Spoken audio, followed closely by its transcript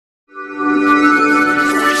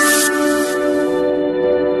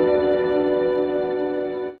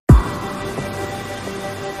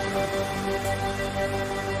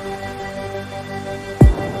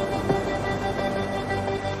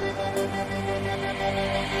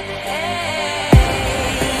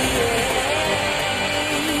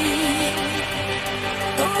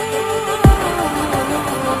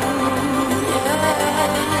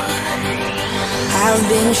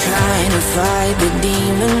been trying to fight the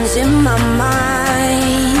demons in my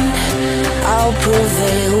mind. I'll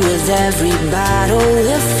prevail with every battle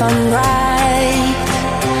if I'm right.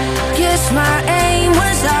 Guess my aim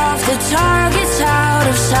was off, the target's out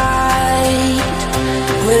of sight.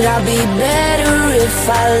 Would I be better if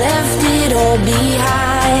I left it all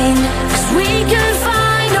behind? 'Cause we could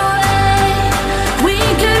find a way, we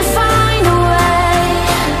could find a way.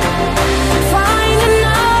 Find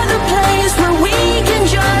another place where we can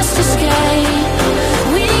just escape.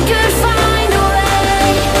 We could find a way,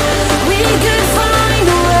 we could find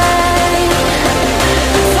a way.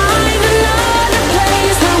 Find another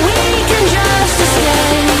place where we can just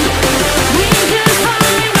escape. We could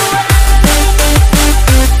find a way.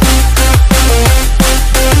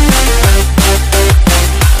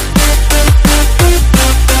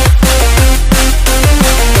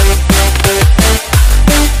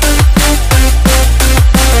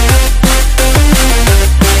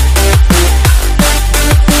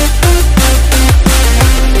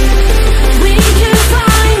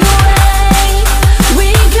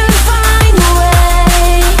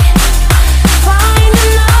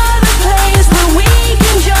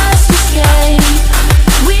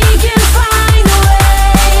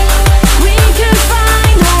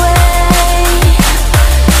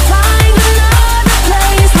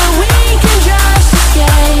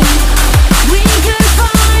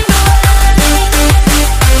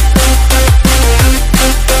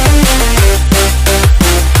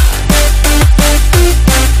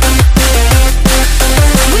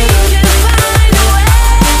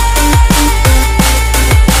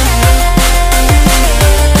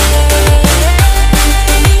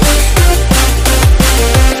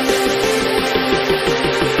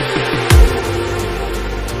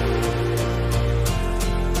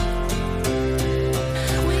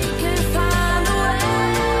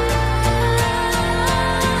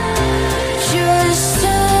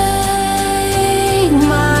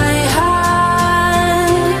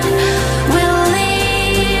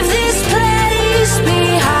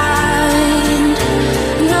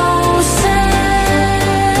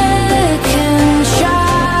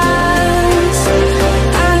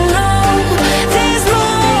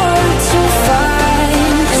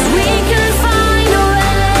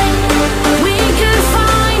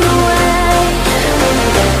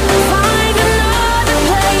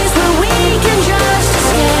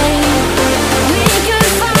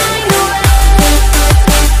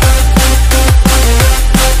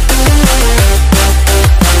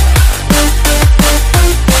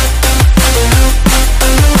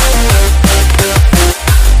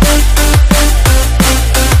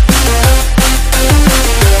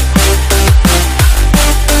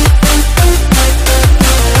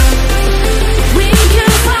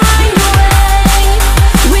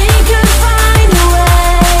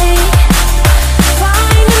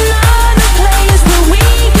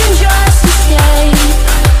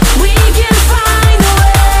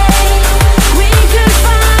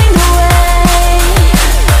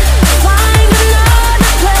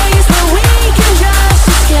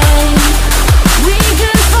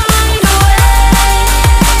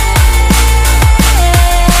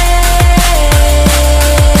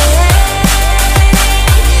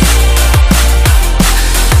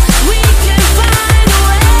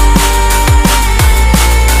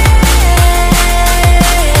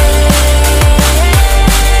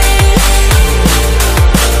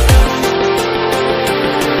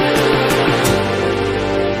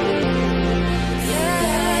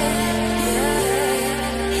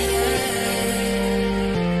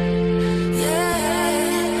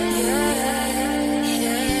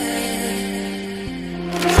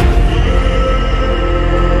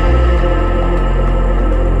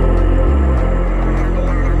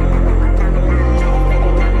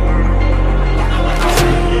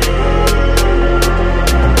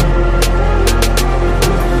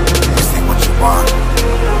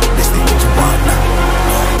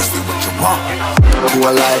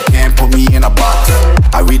 Alive, can't put me in a box.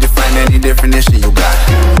 I redefine any definition you got.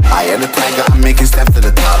 I am the tiger, I'm making steps to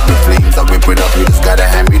the top. The flames, I whip it up, you just gotta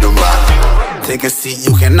hand me the rock. Take a seat,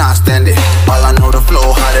 you cannot stand it. All I know, the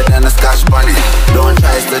flow harder than a Scotch bunny. Don't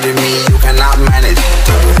try study me, you cannot manage.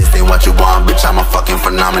 This ain't what you want, bitch, I'm a fucking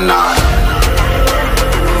phenomenon.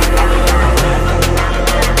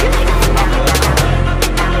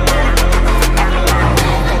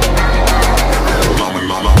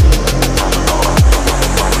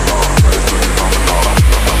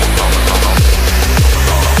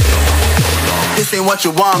 This ain't what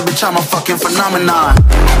you want, bitch, I'm a fucking phenomenon.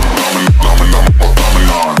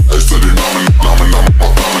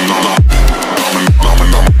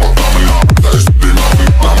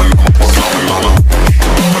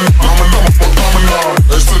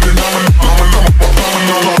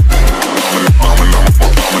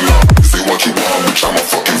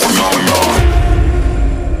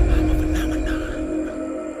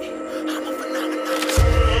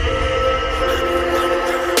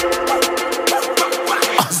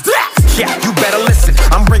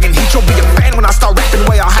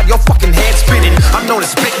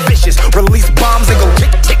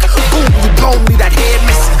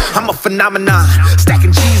 Phenomenon,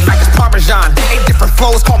 stacking cheese like it's Parmesan. 8 different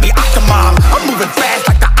flows, call me Octomom. I'm moving fast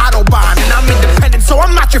like the Autobahn, and I'm independent, so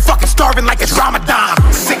I'm not your fucking starving like it's Ramadan.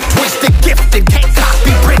 Sick, twisted, gifted, can't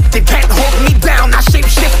copy, printed, can't hold me down. I shape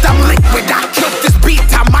shift, I'm liquid. I killed this beat,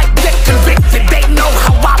 I might get convicted. They know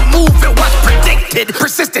how I move, it was predicted.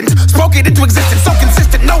 Persistent, spoke it into existence, so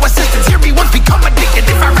consistent, no assistance. Hear me once, become addicted.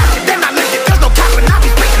 If I rap it, then I live it. There's no cap, and I be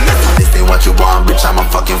spitting this. This ain't what you want, bitch. I'm a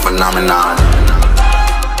fucking phenomenon.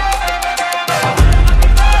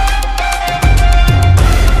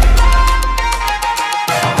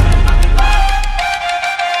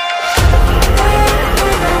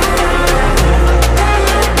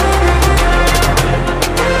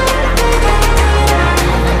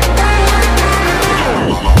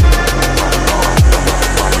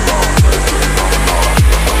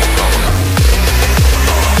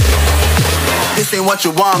 This ain't what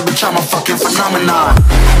you want, bitch, I'm a fucking phenomenon.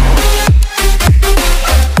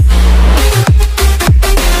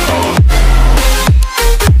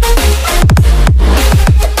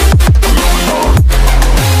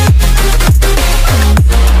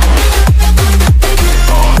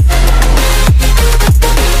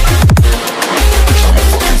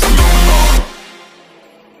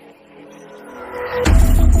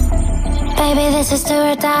 Baby, this is do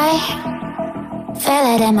or die. Feel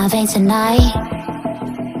it in my veins tonight.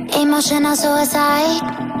 Emotional suicide.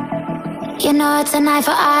 You know it's an eye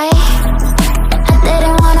for eye. I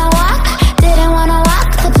didn't wanna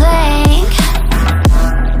walk the plank.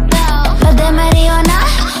 But the Mariona,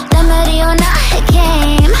 it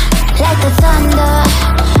came like the thunder.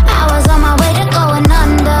 I was on my way to going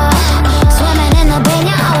under. Swimming in the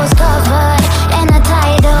banya, I was covered in a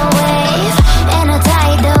tidal wave,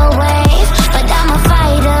 But I'm a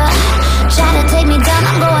fighter, try to take me down,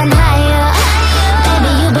 I'm going higher.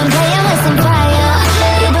 Baby, you've been playing with some fire.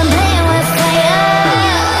 You've been playing with fire.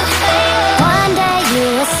 One day you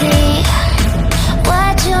will see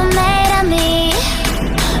what you made of me.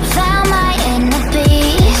 Found my inner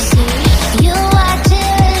peace. You watch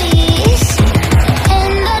it release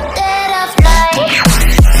in the dead of night.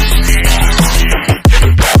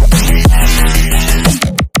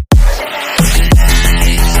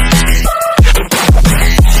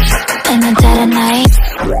 In the dead of night.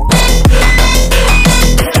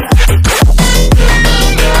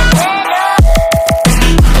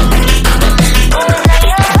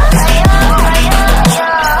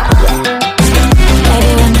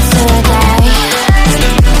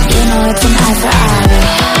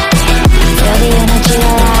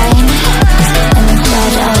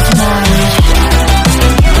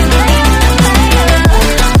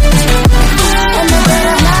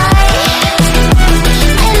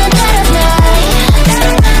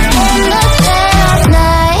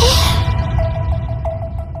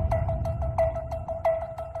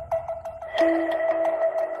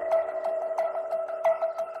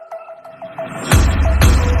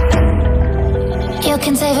 You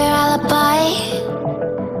can save your alibi.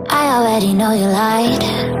 I already know you lied.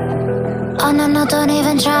 Oh no, don't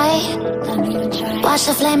even try. Watch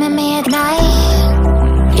the flame in me ignite.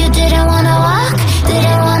 You didn't wanna walk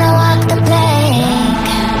the plank.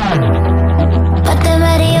 But the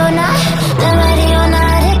Mariona,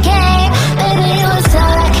 it came. Baby, it was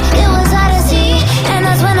dark, it was hard to see. And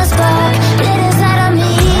that's when the spark lit inside of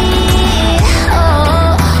me.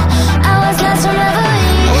 Oh, I was lost from reverie.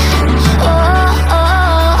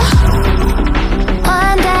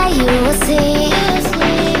 One day you will see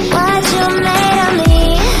what you made of me,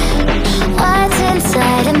 what's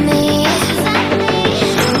inside of me.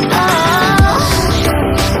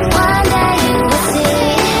 One day you will see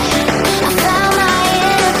I found my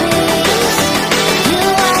inner peace.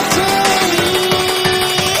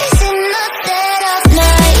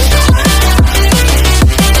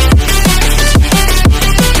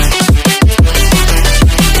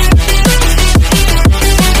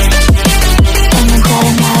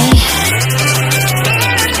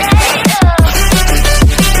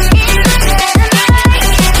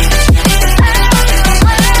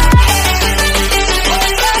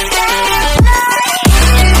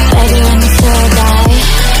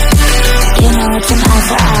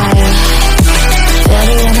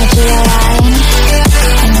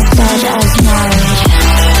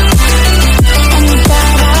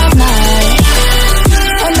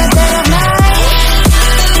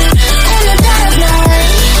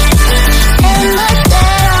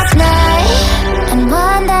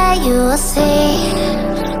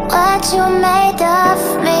 made of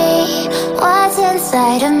me, what's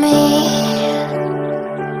inside of me.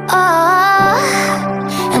 Oh,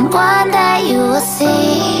 and one day you will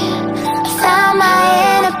see I found my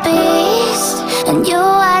inner beast, and you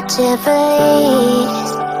watch it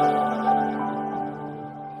release.